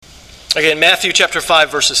Again, Matthew chapter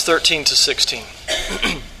 5, verses 13 to 16.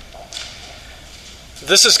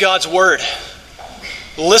 This is God's word.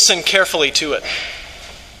 Listen carefully to it.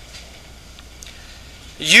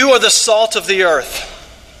 You are the salt of the earth.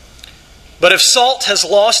 But if salt has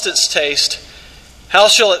lost its taste, how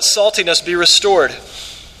shall its saltiness be restored?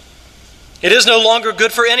 It is no longer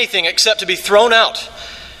good for anything except to be thrown out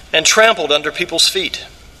and trampled under people's feet.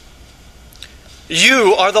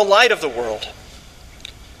 You are the light of the world.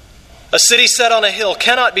 A city set on a hill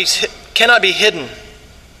cannot be hidden.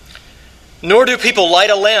 Nor do people light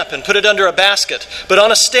a lamp and put it under a basket, but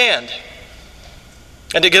on a stand,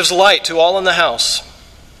 and it gives light to all in the house.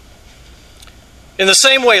 In the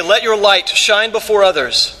same way, let your light shine before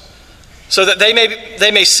others, so that they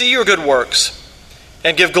may see your good works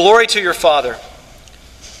and give glory to your Father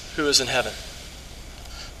who is in heaven.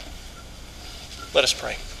 Let us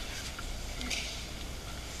pray.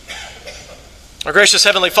 Our gracious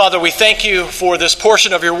Heavenly Father, we thank you for this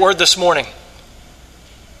portion of your word this morning.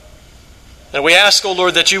 And we ask, O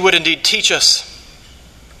Lord, that you would indeed teach us,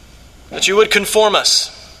 that you would conform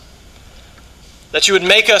us, that you would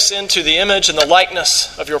make us into the image and the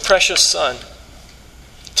likeness of your precious Son.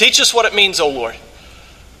 Teach us what it means, O Lord,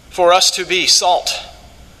 for us to be salt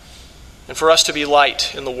and for us to be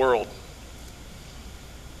light in the world.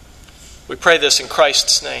 We pray this in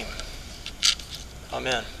Christ's name.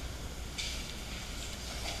 Amen.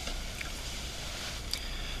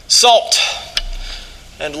 Salt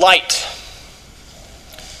and light.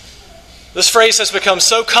 This phrase has become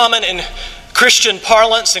so common in Christian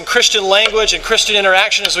parlance and Christian language and Christian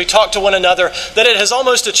interaction as we talk to one another that it has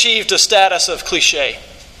almost achieved a status of cliche.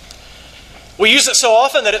 We use it so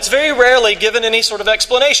often that it's very rarely given any sort of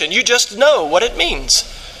explanation. You just know what it means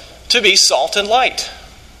to be salt and light.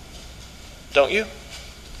 Don't you?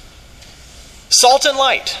 Salt and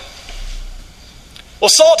light. Well,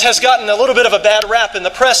 salt has gotten a little bit of a bad rap in the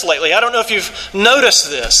press lately. I don't know if you've noticed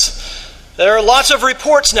this. There are lots of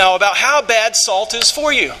reports now about how bad salt is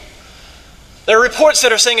for you. There are reports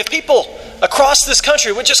that are saying if people across this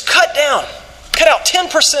country would just cut out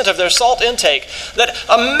 10% of their salt intake, that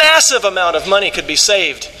a massive amount of money could be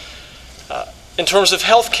saved in terms of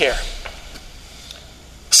health care.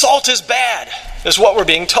 Salt is bad, is what we're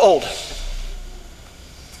being told.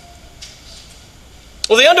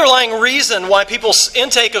 Well, the underlying reason why people's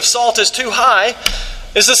intake of salt is too high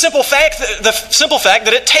is the simple fact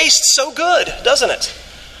that it tastes so good, doesn't it?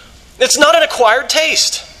 It's not an acquired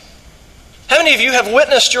taste. How many of you have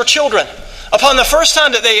witnessed your children, upon the first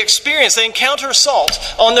time that they encounter salt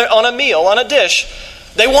on a meal, on a dish,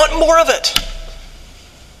 they want more of it.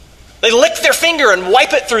 They lick their finger and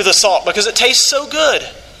wipe it through the salt because it tastes so good.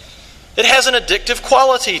 It has an addictive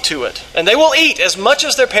quality to it, and they will eat as much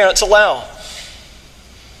as their parents allow.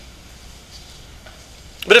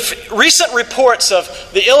 But if recent reports of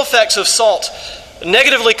the ill effects of salt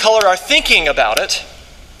negatively color our thinking about it,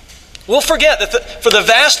 we'll forget that for the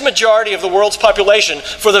vast majority of the world's population,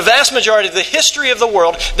 for the vast majority of the history of the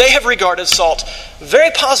world, they have regarded salt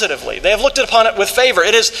very positively. They have looked upon it with favor.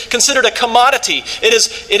 It is considered a commodity. It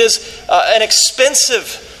is an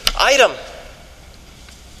expensive item.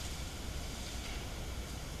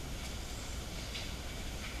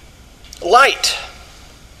 Light.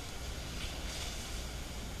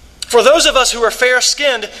 For those of us who are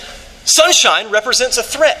fair-skinned, sunshine represents a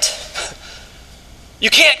threat. You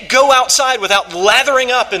can't go outside without lathering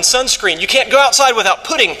up in sunscreen. You can't go outside without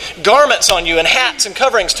putting garments on you and hats and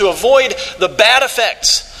coverings to avoid the bad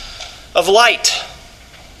effects of light.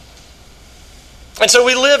 And so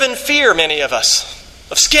we live in fear, many of us,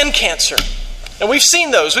 of skin cancer. And we've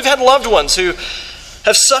seen those. We've had loved ones who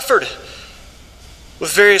have suffered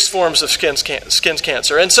with various forms of skin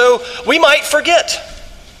cancer. And so we might forget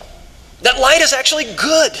that light is actually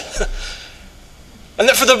good. And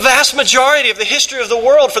that for the vast majority of the history of the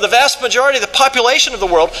world, for the vast majority of the population of the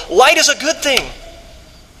world, light is a good thing.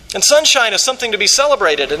 And sunshine is something to be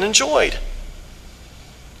celebrated and enjoyed.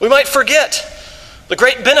 We might forget the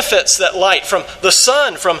great benefits that light from the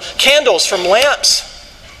sun, from candles, from lamps,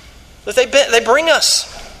 that they bring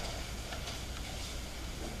us.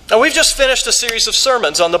 Now, we've just finished a series of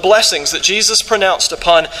sermons on the blessings that Jesus pronounced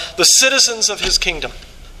upon the citizens of his kingdom.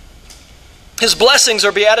 His blessings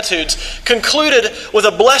or beatitudes concluded with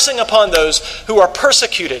a blessing upon those who are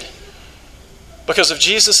persecuted because of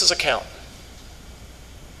Jesus' account.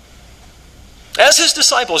 As his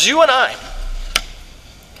disciples, you and I,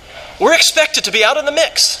 we're expected to be out in the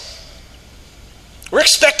mix. We're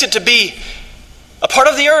expected to be a part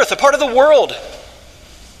of the earth, a part of the world.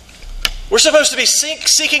 We're supposed to be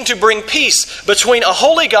seeking to bring peace between a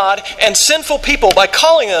holy God and sinful people by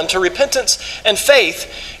calling them to repentance and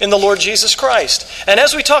faith in the Lord Jesus Christ. And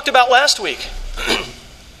as we talked about last week,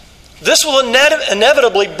 this will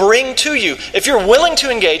inevitably bring to you, if you're willing to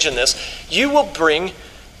engage in this, you will bring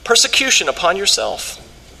persecution upon yourself.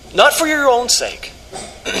 Not for your own sake,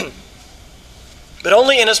 but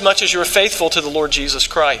only inasmuch as you are faithful to the Lord Jesus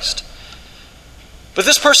Christ. But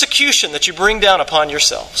this persecution that you bring down upon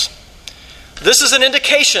yourselves, this is an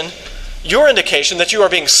indication, your indication, that you are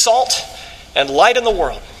being salt and light in the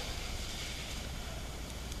world.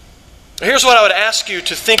 Here's what I would ask you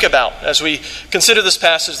to think about as we consider this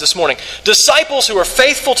passage this morning. Disciples who are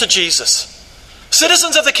faithful to Jesus,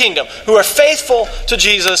 citizens of the kingdom who are faithful to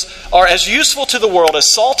Jesus, are as useful to the world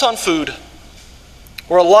as salt on food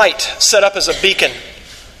or a light set up as a beacon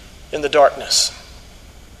in the darkness.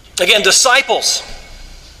 Again, disciples,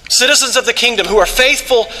 citizens of the kingdom who are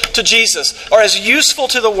faithful to Jesus, are as useful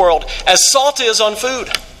to the world as salt is on food.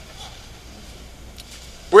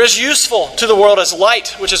 We're as useful to the world as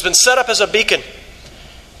light, which has been set up as a beacon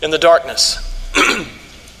in the darkness.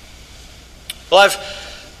 Well,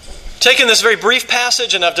 I've taken this very brief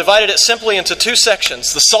passage and I've divided it simply into two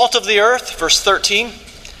sections. The salt of the earth, verse 13,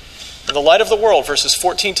 and the light of the world, verses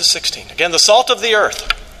 14 to 16. Again, the salt of the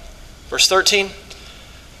earth, verse 13,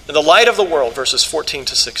 and the light of the world, verses 14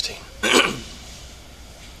 to 16.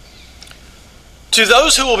 To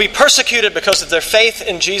those who will be persecuted because of their faith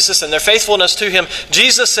in Jesus and their faithfulness to Him,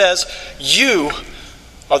 Jesus says, you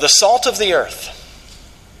are the salt of the earth.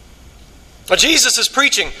 Now, Jesus is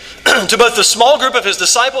preaching to both the small group of His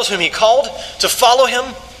disciples whom He called to follow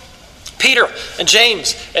Him, Peter and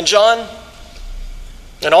James and John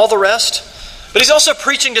and all the rest. But He's also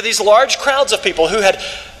preaching to these large crowds of people who had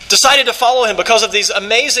decided to follow Him because of these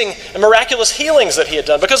amazing and miraculous healings that He had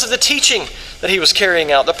done, because of the teaching that He was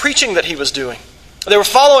carrying out, the preaching that He was doing. They were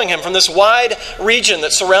following Him from this wide region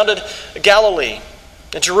that surrounded Galilee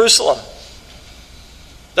and Jerusalem.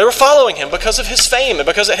 They were following Him because of His fame and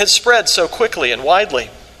because it had spread so quickly and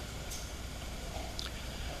widely.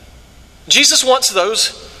 Jesus wants those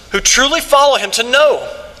who truly follow Him to know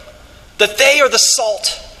that they are the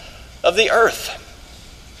salt of the earth.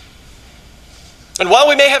 And while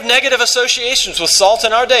we may have negative associations with salt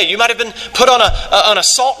in our day, you might have been put on a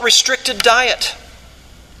salt-restricted diet.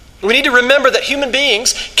 We need to remember that human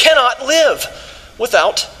beings cannot live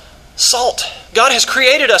without salt. God has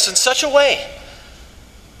created us in such a way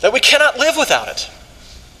that we cannot live without it.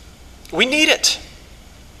 We need it.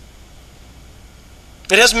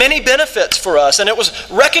 It has many benefits for us, and it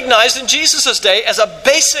was recognized in Jesus' day as a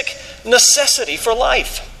basic necessity for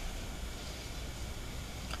life.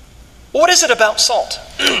 What is it about salt?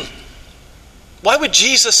 Why would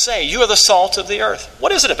Jesus say, you are the salt of the earth?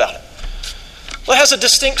 What is it about it? Well, it has a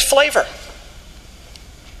distinct flavor,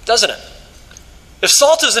 doesn't it? If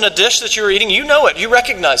salt is in a dish that you're eating, you know it, you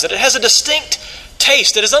recognize it. It has a distinct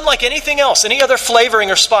taste. It is unlike anything else, any other flavoring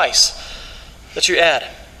or spice that you add.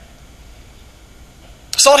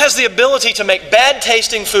 Salt has the ability to make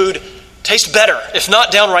bad-tasting food taste better, if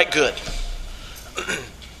not downright good.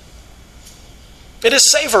 It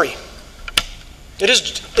is savory. It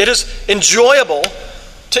is enjoyable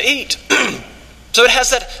to eat. So it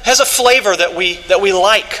has a flavor that we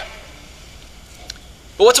like.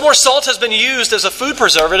 But what's more, salt has been used as a food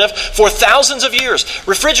preservative for thousands of years.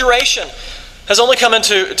 Refrigeration has only come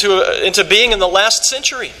into being in the last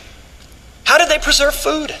century. How did they preserve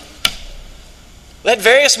food? They had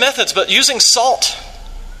various methods, but using salt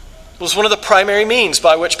was one of the primary means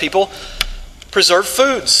by which people preserve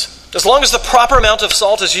foods. As long as the proper amount of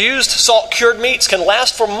salt is used, salt-cured meats can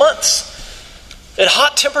last for months at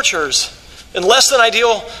hot temperatures in less than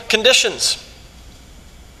ideal conditions.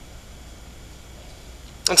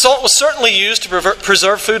 And salt was certainly used to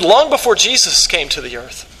preserve food long before Jesus came to the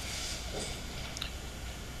earth.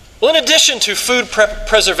 Well, in addition to food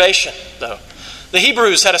preservation, though, the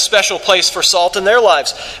Hebrews had a special place for salt in their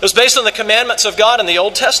lives. It was based on the commandments of God in the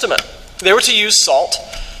Old Testament. They were to use salt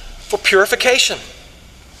for purification.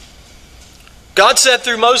 God said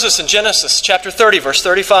through Moses in Genesis chapter 30, verse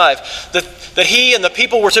 35, that he and the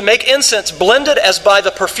people were to make incense blended as by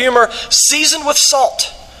the perfumer, seasoned with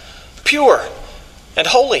salt, pure and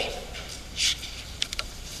holy.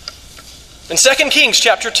 In 2 Kings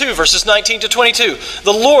chapter 2, verses 19 to 22,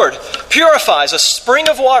 the Lord purifies a spring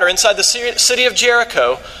of water inside the city of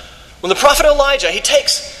Jericho when the prophet Elijah, he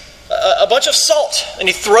takes a bunch of salt and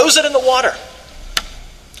he throws it in the water.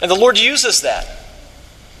 And the Lord uses that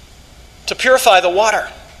to purify the water.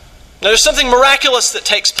 Now there's something miraculous that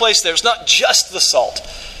takes place there. It's not just the salt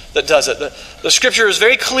that does it. The scripture is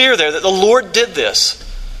very clear there that the Lord did this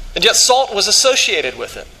And yet salt was associated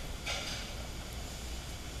with it.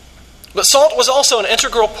 But salt was also an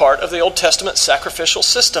integral part of the Old Testament sacrificial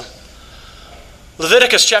system.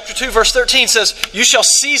 Leviticus chapter 2 verse 13 says, "You shall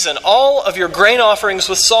season all of your grain offerings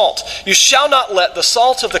with salt. You shall not let the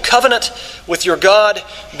salt of the covenant with your God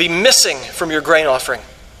be missing from your grain offering.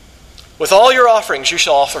 With all your offerings you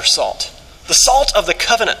shall offer salt." The salt of the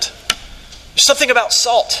covenant. There's something about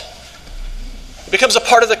salt. It becomes a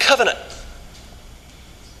part of the covenant,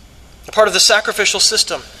 a part of the sacrificial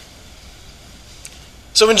system.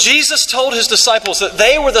 So when Jesus told his disciples that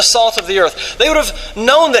they were the salt of the earth, they would have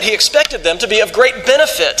known that he expected them to be of great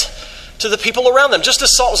benefit to the people around them, just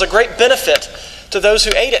as salt was a great benefit to those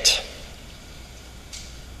who ate it.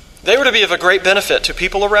 They were to be of a great benefit to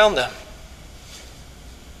people around them.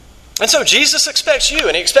 And so Jesus expects you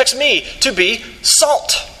and he expects me to be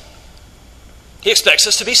salt. He expects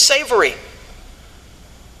us to be savory.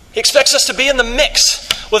 He expects us to be in the mix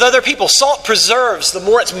with other people. Salt preserves the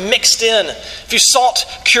more it's mixed in. If you salt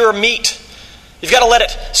cure meat, you've got to let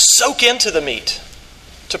it soak into the meat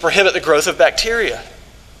to prohibit the growth of bacteria.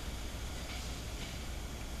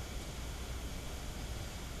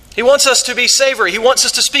 He wants us to be savory. He wants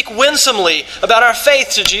us to speak winsomely about our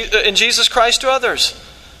faith in Jesus Christ to others.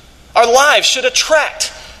 Our lives should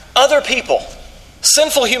attract other people,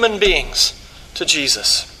 sinful human beings, to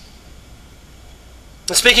Jesus.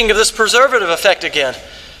 And speaking of this preservative effect again,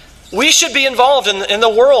 we should be involved in the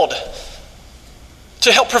world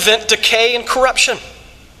to help prevent decay and corruption.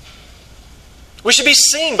 We should be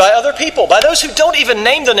seen by other people, by those who don't even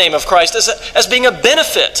name the name of Christ, as being a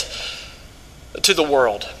benefit to the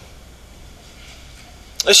world.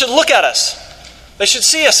 They should look at us. They should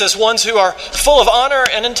see us as ones who are full of honor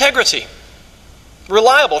and integrity,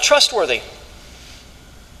 reliable, trustworthy.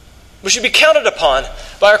 We should be counted upon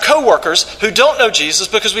by our co-workers who don't know Jesus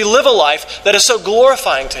because we live a life that is so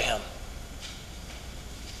glorifying to him.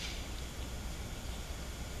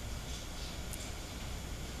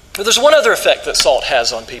 But there's one other effect that salt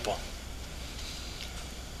has on people.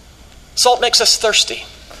 Salt makes us thirsty.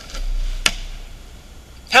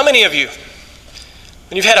 How many of you,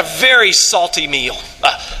 when you've had a very salty meal,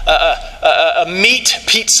 a meat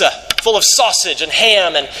pizza full of sausage and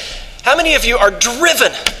ham, and how many of you are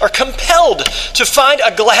driven or compelled to find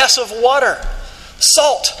a glass of water?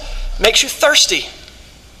 Salt makes you thirsty.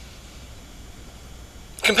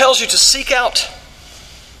 Compels you to seek out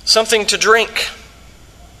something to drink.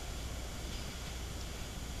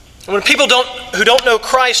 And when people who don't know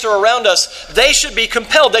Christ are around us, they should be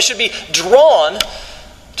compelled, they should be drawn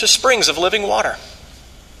to springs of living water.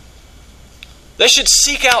 They should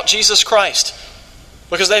seek out Jesus Christ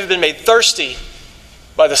because they've been made thirsty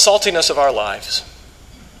by the saltiness of our lives.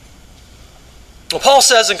 Well, Paul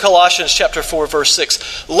says in Colossians chapter 4, verse 6,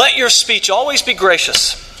 "Let your speech always be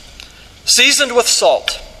gracious, seasoned with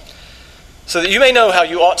salt, so that you may know how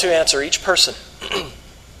you ought to answer each person."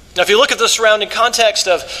 Now, if you look at the surrounding context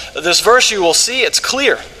of this verse, you will see it's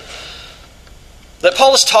clear that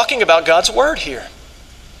Paul is talking about God's word here.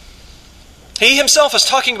 He himself is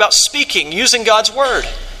talking about speaking, using God's word.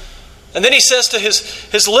 And then he says to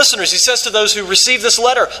his listeners, he says to those who receive this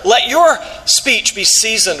letter, "Let your speech be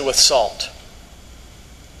seasoned with salt."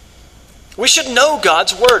 We should know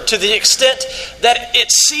God's word to the extent that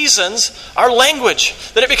it seasons our language,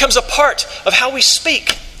 that it becomes a part of how we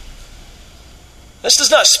speak. This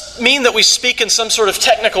does not mean that we speak in some sort of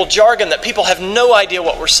technical jargon that people have no idea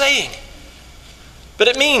what we're saying. But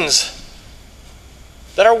it means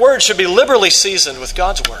that our words should be liberally seasoned with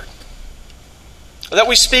God's word. That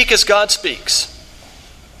we speak as God speaks.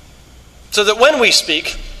 So that when we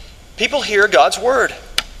speak, people hear God's word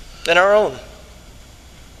and our own.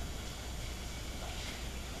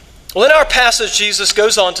 Well, in our passage, Jesus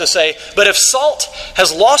goes on to say, "But if salt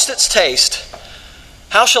has lost its taste,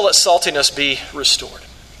 how shall its saltiness be restored?"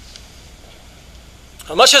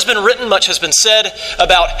 Now, much has been written, much has been said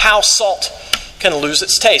about how salt can lose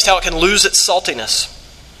its taste, how it can lose its saltiness.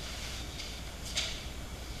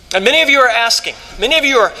 And many of you are asking, many of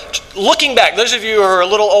you are looking back, those of you who are a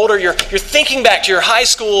little older, you're thinking back to your high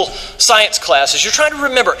school science classes. You're trying to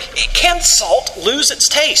remember, can salt lose its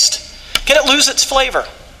taste? Can it lose its flavor?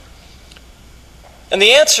 And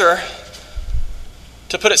the answer,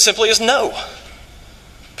 to put it simply, is no.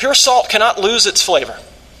 Pure salt cannot lose its flavor.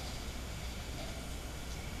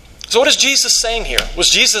 So what is Jesus saying here? Was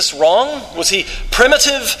Jesus wrong? Was he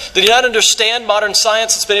primitive? Did he not understand modern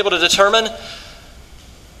science that's been able to determine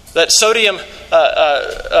that sodium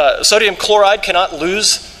chloride cannot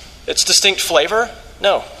lose its distinct flavor?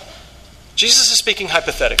 No. Jesus is speaking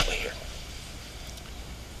hypothetically here.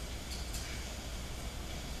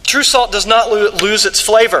 True salt does not lose its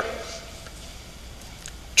flavor.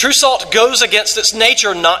 True salt goes against its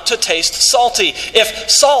nature not to taste salty. If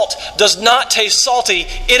salt does not taste salty,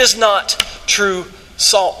 it is not true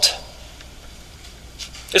salt.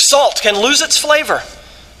 If salt can lose its flavor,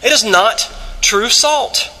 it is not true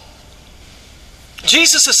salt.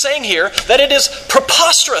 Jesus is saying here that it is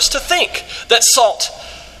preposterous to think that salt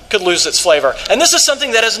could lose its flavor. And this is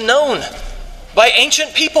something that is known by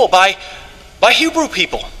ancient people, by Hebrew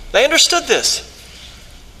people. They understood this.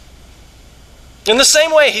 In the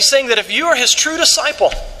same way, he's saying that if you are his true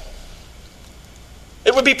disciple,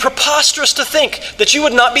 it would be preposterous to think that you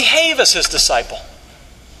would not behave as his disciple.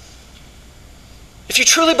 If you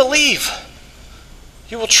truly believe,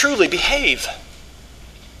 you will truly behave.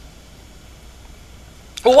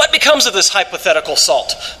 Well, what becomes of this hypothetical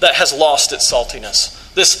salt that has lost its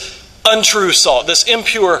saltiness? This untrue salt, this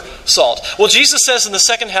impure salt. Well, Jesus says in the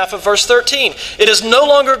second half of verse 13, it is no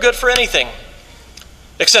longer good for anything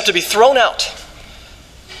except to be thrown out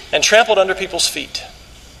and trampled under people's feet.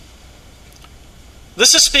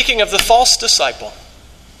 This is speaking of the false disciple.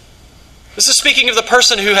 This is speaking of the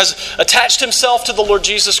person who has attached himself to the Lord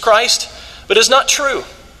Jesus Christ, but is not true.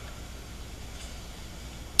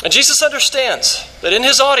 And Jesus understands that in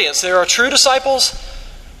his audience there are true disciples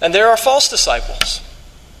and there are false disciples.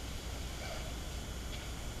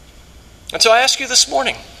 And so I ask you this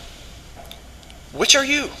morning, which are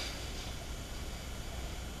you?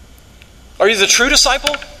 Are you the true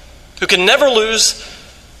disciple who can never lose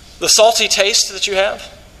the salty taste that you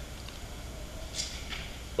have?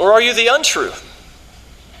 Or are you the untrue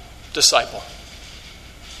disciple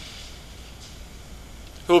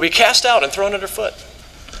who will be cast out and thrown underfoot?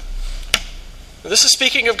 This is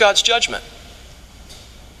speaking of God's judgment.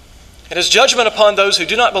 And his judgment upon those who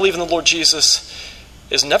do not believe in the Lord Jesus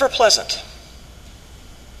is never pleasant.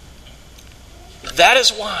 That is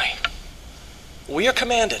why we are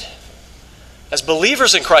commanded, as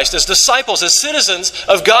believers in Christ, as disciples, as citizens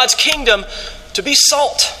of God's kingdom, to be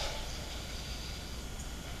salt.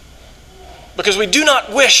 Because we do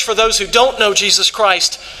not wish for those who don't know Jesus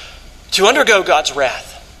Christ to undergo God's wrath.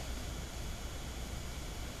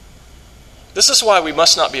 This is why we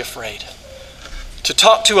must not be afraid to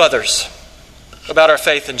talk to others about our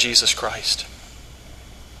faith in Jesus Christ.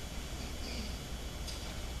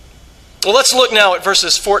 Well, let's look now at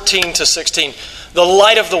verses 14 to 16. The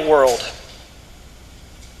light of the world.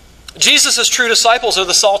 Jesus' true disciples are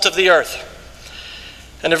the salt of the earth.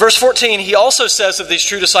 And in verse 14, he also says of these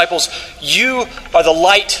true disciples, you are the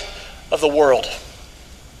light of the world.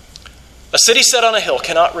 A city set on a hill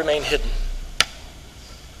cannot remain hidden.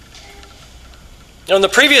 Now, in the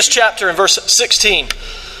previous chapter, in verse 16,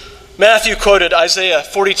 Matthew quoted Isaiah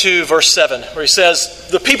 42, verse 7, where he says,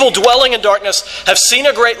 the people dwelling in darkness have seen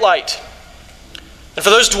a great light. And for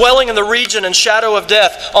those dwelling in the region and shadow of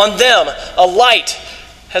death, on them a light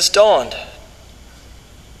has dawned.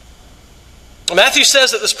 Matthew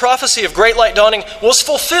says that this prophecy of great light dawning was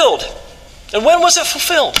fulfilled. And when was it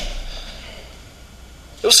fulfilled?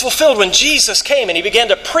 It was fulfilled when Jesus came and he began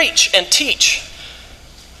to preach and teach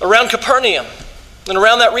around Capernaum and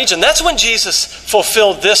around that region. That's when Jesus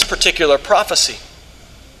fulfilled this particular prophecy.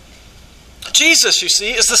 Jesus, you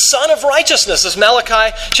see, is the Son of righteousness, as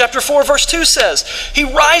Malachi chapter 4, verse 2 says. He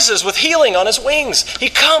rises with healing on his wings. He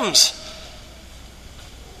comes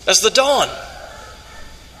as the dawn.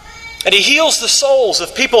 And he heals the souls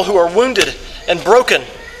of people who are wounded and broken.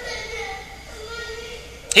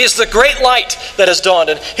 He is the great light that has dawned.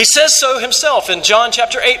 And he says so himself in John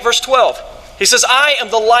chapter 8, verse 12. He says, I am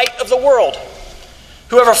the light of the world.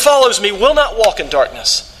 Whoever follows me will not walk in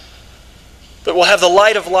darkness, but will have the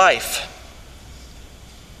light of life.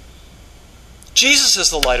 Jesus is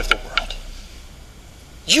the light of the world.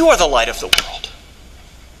 You are the light of the world.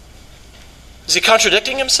 Is he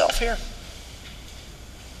contradicting himself here?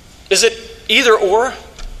 Is it either or?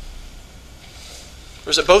 Or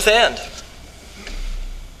is it both and?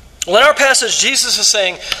 Well, in our passage, Jesus is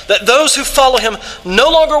saying that those who follow him no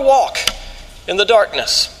longer walk in the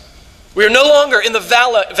darkness. We are no longer in the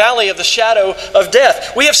valley of the shadow of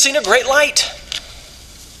death. We have seen a great light.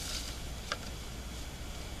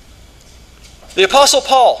 The Apostle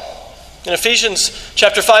Paul, in Ephesians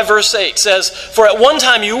chapter 5, verse 8, says, for at one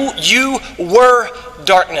time you were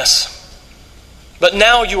darkness, but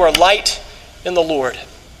now you are light in the Lord.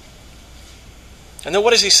 And then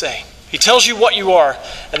what does he say? He tells you what you are,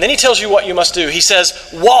 and then he tells you what you must do. He says,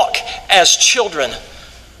 walk as children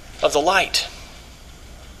of the light.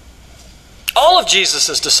 All of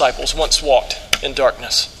Jesus' disciples once walked in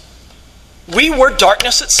darkness. We were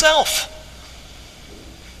darkness itself.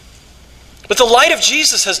 But the light of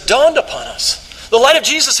Jesus has dawned upon us. The light of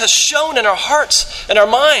Jesus has shone in our hearts and our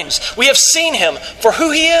minds. We have seen him for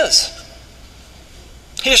who he is.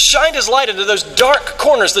 He has shined his light into those dark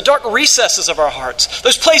corners, the dark recesses of our hearts,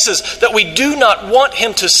 those places that we do not want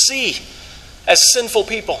him to see as sinful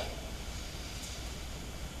people.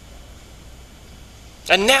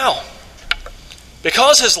 And now,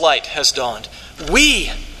 because his light has dawned,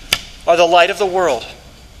 we are the light of the world.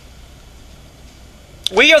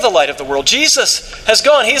 We are the light of the world. Jesus has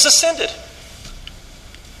gone. He has ascended.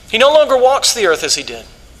 He no longer walks the earth as he did.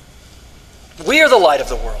 We are the light of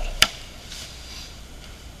the world.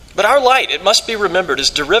 But our light, it must be remembered, is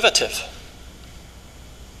derivative.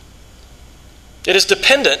 It is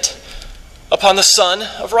dependent upon the Sun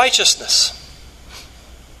of righteousness.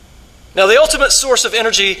 Now, the ultimate source of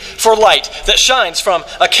energy for light that shines from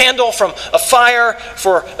a candle, from a fire,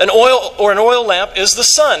 for an oil lamp is the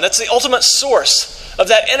sun. That's the ultimate source of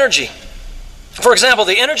that energy. For example,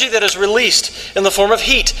 the energy that is released in the form of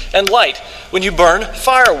heat and light when you burn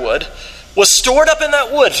firewood was stored up in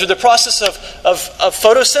that wood through the process of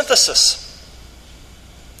photosynthesis.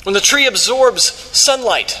 When the tree absorbs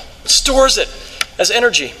sunlight, it stores it as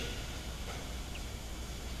energy.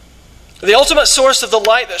 The ultimate source of the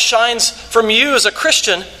light that shines from you as a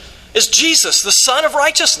Christian is Jesus, the Son of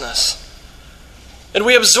righteousness. And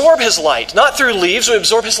we absorb his light, not through leaves, we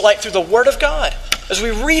absorb his light through the Word of God. As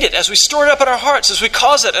we read it, as we store it up in our hearts, as we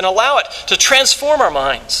cause it and allow it to transform our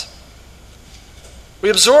minds.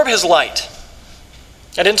 We absorb his light.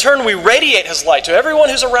 And in turn, we radiate his light to everyone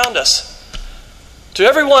who's around us. To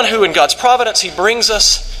everyone who, in God's providence, he brings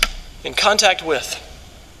us in contact with.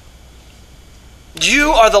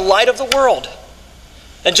 You are the light of the world.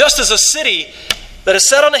 And just as a city that is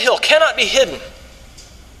set on a hill cannot be hidden,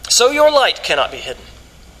 so your light cannot be hidden.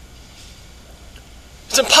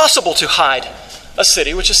 It's impossible to hide a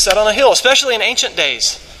city which is set on a hill, especially in ancient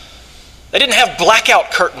days. They didn't have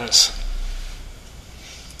blackout curtains.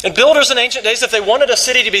 And builders in ancient days, if they wanted a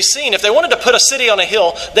city to be seen, if they wanted to put a city on a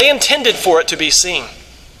hill, they intended for it to be seen.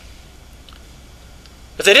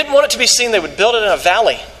 If they didn't want it to be seen, they would build it in a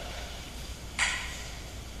valley.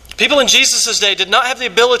 People in Jesus' day did not have the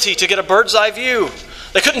ability to get a bird's eye view.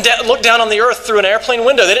 They couldn't look down on the earth through an airplane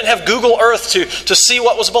window. They didn't have Google Earth to see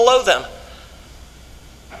what was below them.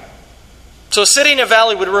 So a city in a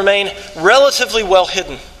valley would remain relatively well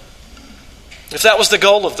hidden, if that was the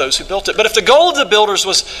goal of those who built it. But if the goal of the builders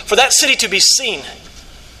was for that city to be seen,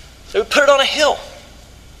 they would put it on a hill.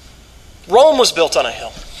 Rome was built on a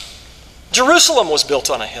hill. Jerusalem was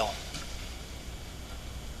built on a hill.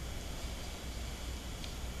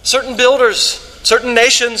 Certain builders, certain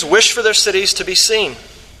nations wish for their cities to be seen.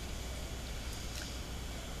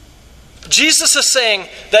 Jesus is saying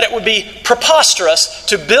that it would be preposterous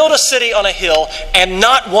to build a city on a hill and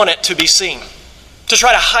not want it to be seen, to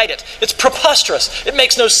try to hide it. It's preposterous. It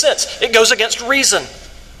makes no sense. It goes against reason.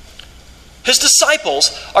 His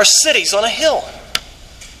disciples are cities on a hill.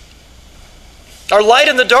 Our light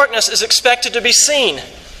in the darkness is expected to be seen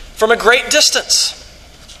from a great distance.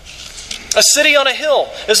 A city on a hill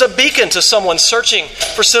is a beacon to someone searching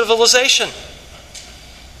for civilization.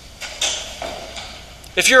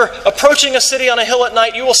 If you're approaching a city on a hill at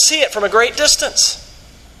night, you will see it from a great distance.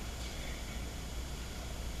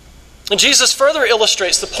 And Jesus further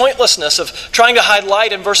illustrates the pointlessness of trying to hide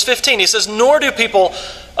light in verse 15. He says, "Nor do people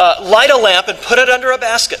light a lamp and put it under a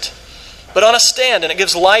basket, but on a stand, and it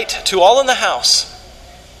gives light to all in the house."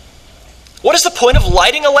 What is the point of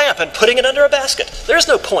lighting a lamp and putting it under a basket? There is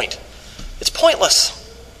no point. It's pointless.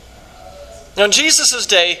 Now, in Jesus'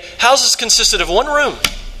 day, houses consisted of one room.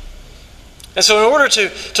 And so in order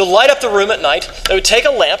to light up the room at night, they would take a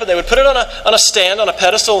lamp and they would put it on a stand, on a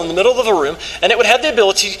pedestal in the middle of the room, and it would have the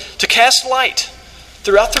ability to cast light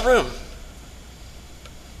throughout the room.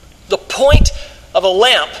 The point of a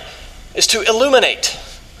lamp is to illuminate.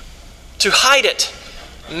 To hide it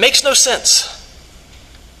makes no sense.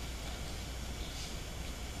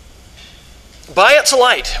 By its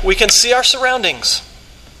light, we can see our surroundings.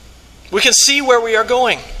 We can see where we are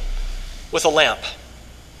going with a lamp.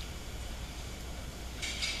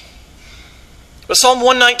 But Psalm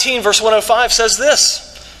 119, verse 105 says this.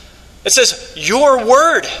 It says, "Your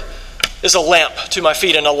word is a lamp to my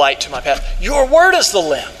feet and a light to my path." Your word is the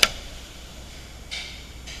lamp.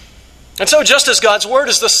 And so just as God's word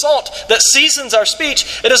is the salt that seasons our speech,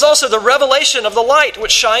 it is also the revelation of the light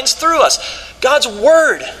which shines through us. God's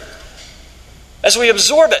word, as we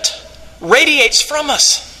absorb it, radiates from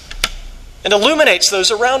us and illuminates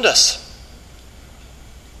those around us.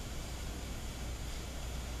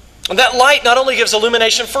 And that light not only gives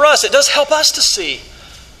illumination for us, it does help us to see,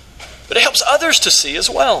 but it helps others to see as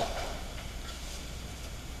well.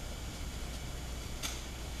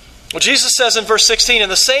 Well, Jesus says in verse 16, in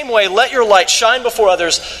the same way, let your light shine before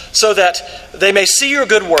others so that they may see your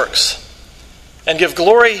good works and give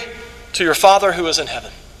glory to your Father who is in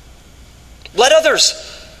heaven. Let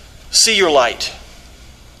others see your light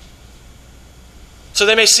so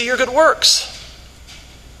they may see your good works.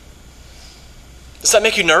 Does that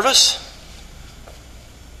make you nervous?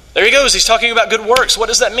 There he goes. He's talking about good works. What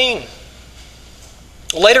does that mean?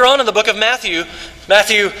 Later on in the book of Matthew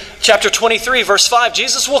chapter 23, verse 5,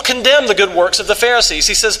 Jesus will condemn the good works of the Pharisees.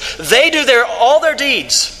 He says, they do all their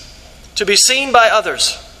deeds to be seen by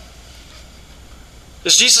others.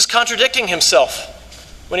 Is Jesus contradicting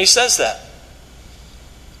himself when he says that?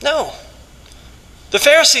 No. The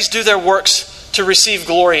Pharisees do their works to receive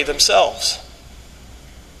glory themselves.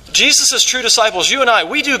 Jesus' true disciples, you and I,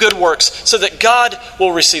 we do good works so that God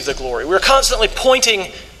will receive the glory. We're constantly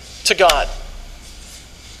pointing to God.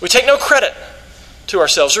 We take no credit to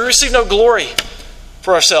ourselves. We receive no glory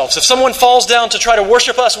for ourselves. If someone falls down to try to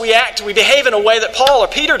worship us, we behave in a way that Paul or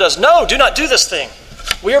Peter does. No, do not do this thing.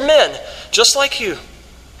 We are men, just like you.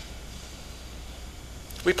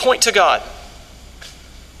 We point to God.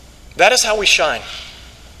 That is how we shine.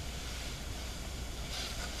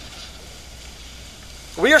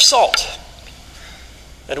 We are salt,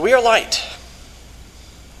 and we are light.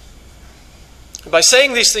 And by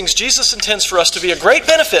saying these things, Jesus intends for us to be a great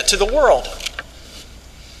benefit to the world.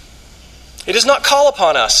 He does not call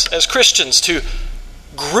upon us as Christians to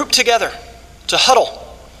group together, to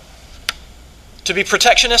huddle, to be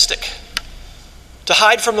protectionistic, to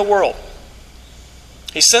hide from the world.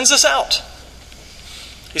 He sends us out.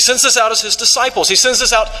 He sends us out as his disciples. He sends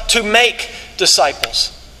us out to make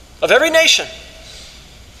disciples of every nation.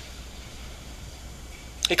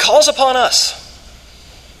 He calls upon us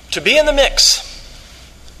to be in the mix.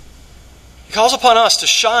 He calls upon us to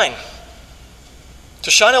shine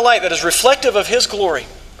a light that is reflective of his glory.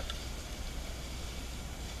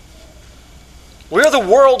 We are the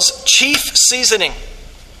world's chief seasoning.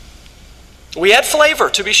 We add flavor,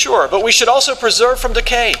 to be sure, but we should also preserve from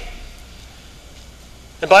decay.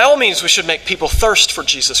 And by all means, we should make people thirst for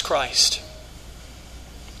Jesus Christ.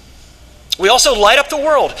 We also light up the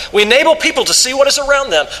world. We enable people to see what is around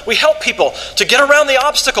them. We help people to get around the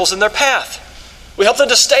obstacles in their path. We help them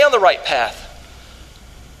to stay on the right path.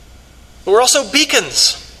 But we're also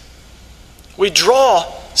beacons. We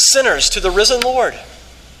draw sinners to the risen Lord.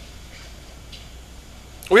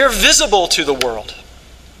 We are visible to the world.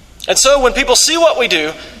 And so when people see what we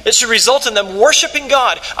do, it should result in them worshiping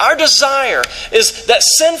God. Our desire is that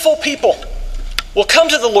sinful people will come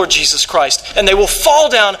to the Lord Jesus Christ and they will fall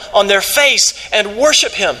down on their face and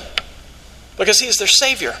worship him because he is their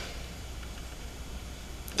Savior.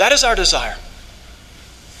 That is our desire.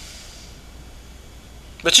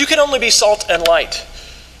 But you can only be salt and light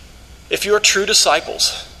if you are true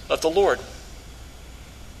disciples of the Lord.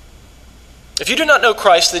 If you do not know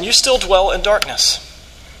Christ, then you still dwell in darkness.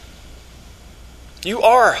 You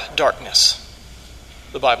are darkness,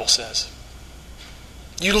 the Bible says.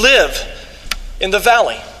 You live in the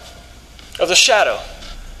valley of the shadow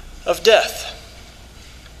of death.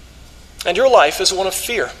 And your life is one of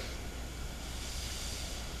fear.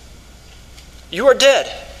 You are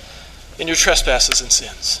dead in your trespasses and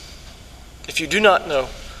sins if you do not know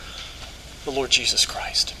the Lord Jesus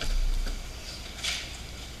Christ.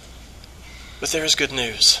 But there is good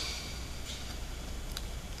news.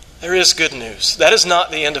 There is good news. That is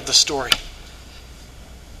not the end of the story.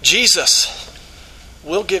 Jesus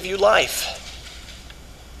will give you life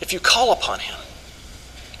if you call upon him.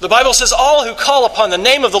 The Bible says all who call upon the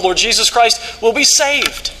name of the Lord Jesus Christ will be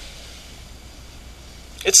saved.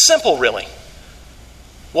 It's simple, really,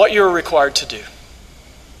 what you're required to do.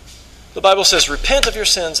 The Bible says, repent of your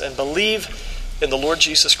sins and believe in the Lord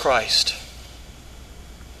Jesus Christ.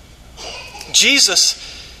 Jesus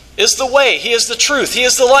is the way. He is the truth. He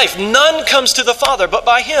is the life. None comes to the Father but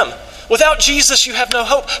by him. Without Jesus, you have no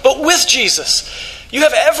hope. But with Jesus, you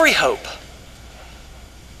have every hope.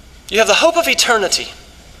 You have the hope of eternity.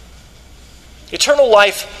 Eternal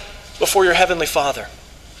life before your heavenly Father.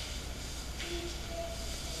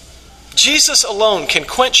 Jesus alone can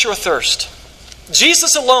quench your thirst.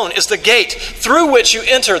 Jesus alone is the gate through which you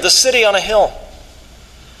enter the city on a hill.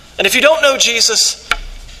 And if you don't know Jesus,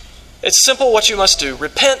 it's simple what you must do.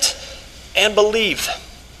 Repent and believe.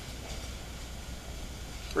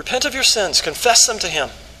 Repent of your sins. Confess them to him.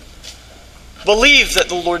 Believe that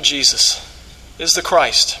the Lord Jesus is the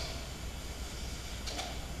Christ.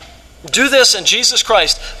 Do this, and Jesus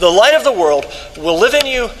Christ, the light of the world, will live in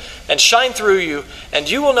you and shine through you, and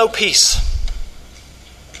you will know peace.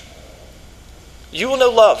 You will know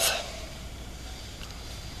love.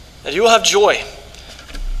 And you will have joy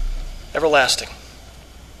everlasting.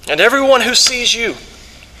 And everyone who sees you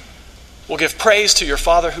will give praise to your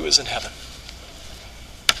Father who is in heaven.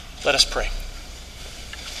 Let us pray.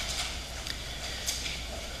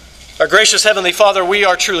 Our gracious Heavenly Father, we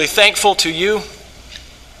are truly thankful to you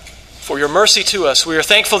for your mercy to us. We are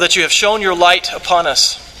thankful that you have shown your light upon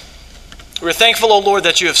us. We are thankful, O Lord,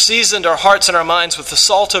 that you have seasoned our hearts and our minds with the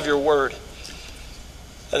salt of your word,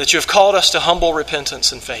 and that you have called us to humble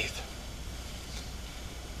repentance and faith.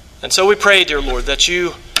 And so we pray, dear Lord, that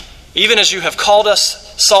you, even as you have called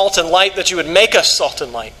us salt and light, that you would make us salt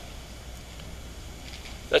and light,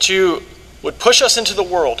 that you would push us into the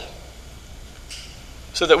world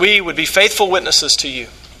so that we would be faithful witnesses to you.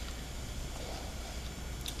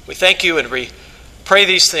 We thank you and we pray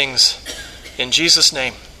these things in Jesus'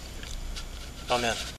 name. Amen.